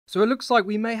So it looks like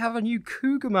we may have a new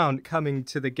Cougar mount coming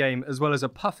to the game, as well as a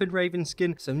Puffin Raven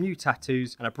skin, some new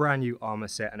tattoos, and a brand new armor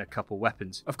set and a couple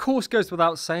weapons. Of course, goes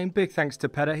without saying, big thanks to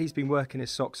Pedder. He's been working his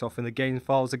socks off in the game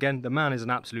files again. The man is an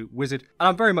absolute wizard, and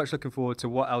I'm very much looking forward to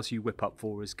what else you whip up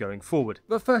for us going forward.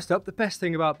 But first up, the best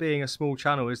thing about being a small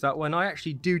channel is that when I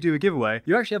actually do a giveaway,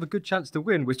 you actually have a good chance to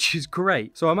win, which is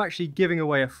great. So I'm actually giving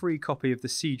away a free copy of the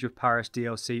Siege of Paris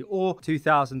DLC or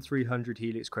 2,300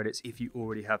 Helix credits if you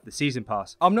already have the season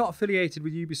pass. I'm not affiliated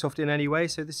with Ubisoft in any way,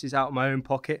 so this is out of my own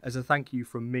pocket as a thank you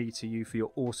from me to you for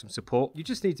your awesome support. You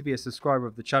just need to be a subscriber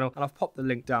of the channel, and I've popped the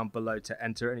link down below to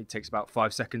enter. It only takes about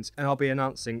 5 seconds, and I'll be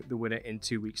announcing the winner in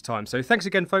 2 weeks time. So thanks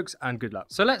again, folks, and good luck.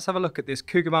 So let's have a look at this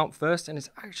Cougar mount first, and it's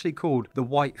actually called the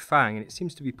White Fang, and it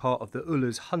seems to be part of the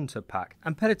Ullr's Hunter pack.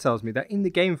 And Pedder tells me that in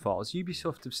the game files,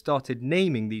 Ubisoft have started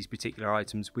naming these particular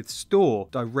items with store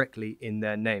directly in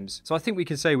their names. So I think we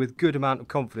can say with good amount of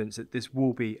confidence that this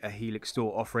will be a Helix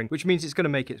store offering, which means it's going to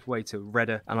make its way to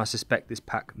Redder, and I suspect this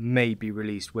pack may be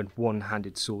released when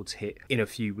one-handed swords hit in a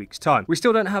few weeks time. We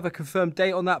still don't have a confirmed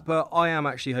date on that, but I am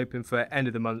actually hoping for end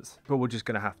of the month, but we're just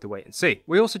going to have to wait and see.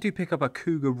 We also do pick up a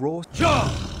Cougar Raw,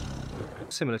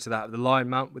 similar to that of the Lion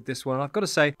mount with this one. I've got to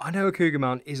say, I know a Cougar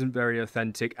mount isn't very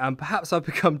authentic, and perhaps I've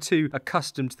become too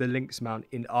accustomed to the Lynx mount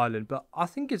in Ireland, but I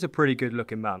think it's a pretty good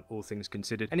looking mount, all things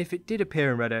considered. And if it did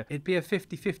appear in Redder, it'd be a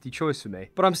 50-50 choice for me.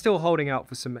 But I'm still holding out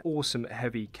for some awesome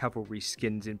heavy cavalry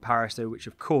skins in Paris though, which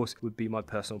of course would be my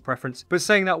personal preference. But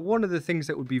saying that, one of the things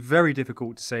that would be very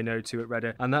difficult to say no to at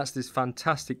Redder, and that's this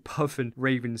fantastic Puffin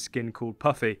Raven skin called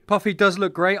Puffy. Puffy does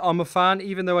look great, I'm a fan,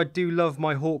 even though I do love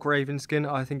my Hawk Raven skin.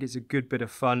 I think it's a good bit of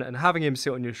fun, and having him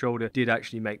sit on your shoulder did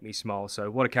actually make me smile,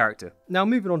 so what a character. Now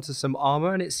moving on to some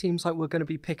armor, and it seems like we're going to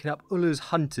be picking up Ullr's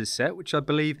Hunters set, which I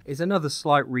believe is another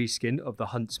slight reskin of the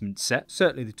Huntsman set,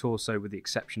 certainly the torso with the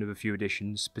exception of a few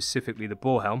additions, specifically the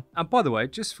boar helm. And by the way,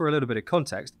 just for a little bit of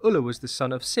context, Ullr was the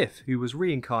son of Sif, who was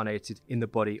reincarnated in the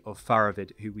body of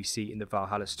Faravid, who we see in the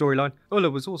Valhalla storyline.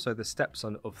 Ullr was also the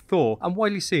stepson of Thor, and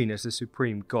widely seen as the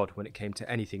supreme god when it came to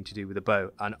anything to do with a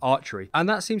bow and archery. And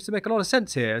that seems to make a lot of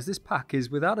sense here, as this pack is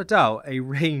without a doubt a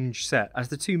range set, as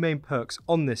the two main perks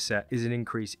on this set is an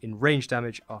increase in range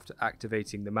damage after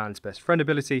activating the man's best friend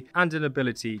ability, and an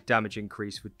ability damage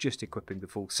increase for just equipping the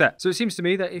full set. So it seems to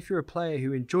me that if you're a player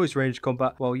who enjoys ranged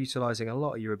combat while utilising a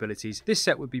lot of your abilities, this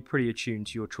set would be pretty attuned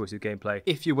to your choice of gameplay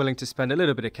if you're willing to spend a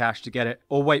little bit of cash to get it,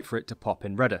 or wait for it to pop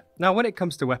in Redder. Now when it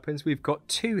comes to weapons, we've got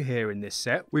two here in this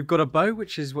set. We've got a bow,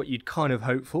 which is what you'd kind of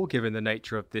hope for given the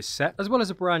nature of this set, as well as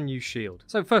a brand new shield.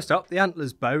 So first up, the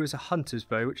Antler's bow is a hunter's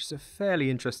bow, which is a fairly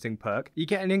interesting perk. You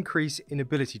get an increase in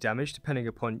ability damage depending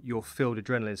upon your filled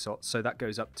adrenaline slots, so that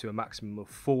goes up to a maximum of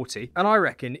 40. And I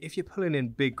reckon if you're pulling in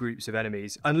big groups of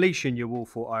enemies, unleashing your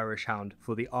Wolf or Irish Hound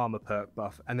for the armor perk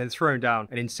buff, and then throwing down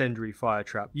an incendiary fire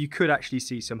trap, you could actually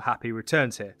see some happy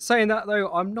returns here. Saying that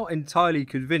though, I'm not entirely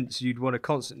convinced you'd want to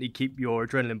constantly keep your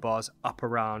adrenaline bars up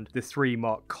around the 3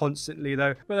 mark constantly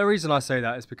though. But the reason I say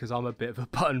that is because I'm a bit of a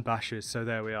button basher, so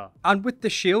there we are. And with the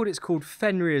shield, it's called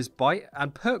Fenrir's Bite,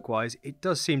 and perk wise it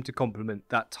does seem to complement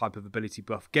that type of ability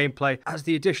buff gameplay, as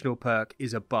the additional perk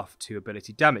is a buff to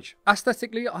ability damage.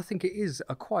 Aesthetically, I think it is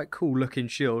a quite cool looking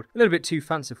shield, a little bit too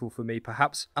fanciful for me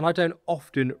perhaps, and I don't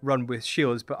often run with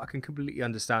shields, but I can completely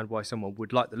understand why someone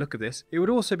would like the look of this. It would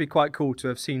also be quite cool to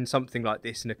have seen something like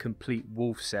this in a complete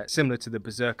wolf set, similar to the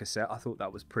Berserker set. I thought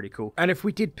that was pretty cool, and if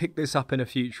we did pick this up in a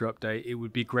future update, it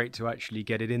would be great to actually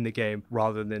get it in the game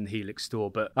rather than the Helix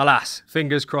store, but alas,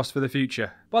 fingers crossed for the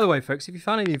future. By the way folks, if you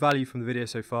found any value from the video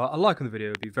so far, a like on the video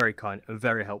would be very kind and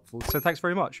very helpful, so thanks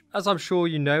very much. As I'm sure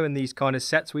you know, in these kind of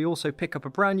sets we also pick up a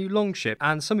brand new longship,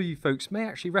 and some of you folks may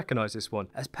actually recognise this one,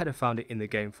 as Pedder found it in the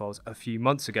game files a few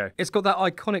months ago. It's got that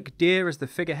iconic deer as the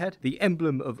figurehead, the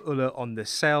emblem of Ullr on the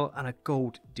sail, and a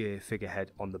gold deer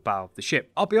figurehead on the bow of the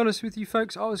ship. I'll be honest with you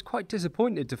folks, I was quite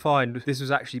disappointed to find this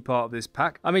was actually part of this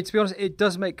pack. I mean, to be honest, it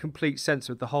does make complete sense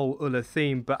with the whole Ullr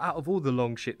theme, but out of all the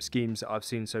longship schemes that I've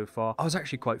seen so far, I was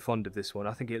actually quite fond of this one.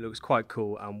 I think it looks quite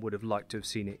cool and would have liked to have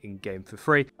seen it in game for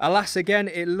free. Alas, again,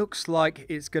 it looks like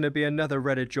it's going to be another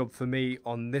Redder job for me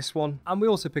on this one. And we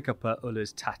also pick up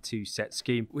Ullr's tattoo set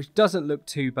scheme, which doesn't look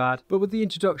too bad, but with the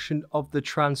introduction of the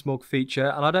transmog feature,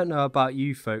 and I don't know about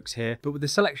you folks here, but with the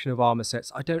selection of armor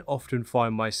sets, I don't often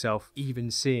find myself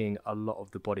even seeing a lot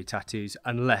of the body tattoos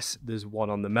unless there's one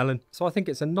on the melon. So I think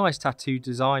it's a nice tattoo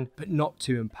design, but not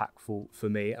too impactful for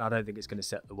me, and I don't think it's going to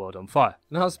set the world on fire.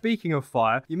 Now, speaking of fire,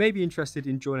 fire, you may be interested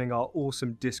in joining our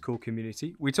awesome Discord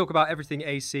community. We talk about everything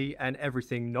AC and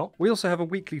everything not. We also have a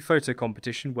weekly photo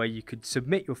competition where you could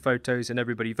submit your photos and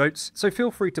everybody votes. So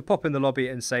feel free to pop in the lobby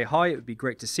and say hi. It would be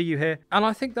great to see you here. And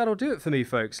I think that'll do it for me,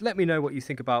 folks. Let me know what you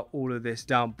think about all of this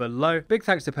down below. Big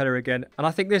thanks to Petter again. And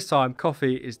I think this time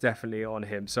coffee is definitely on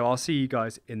him. So I'll see you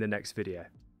guys in the next video.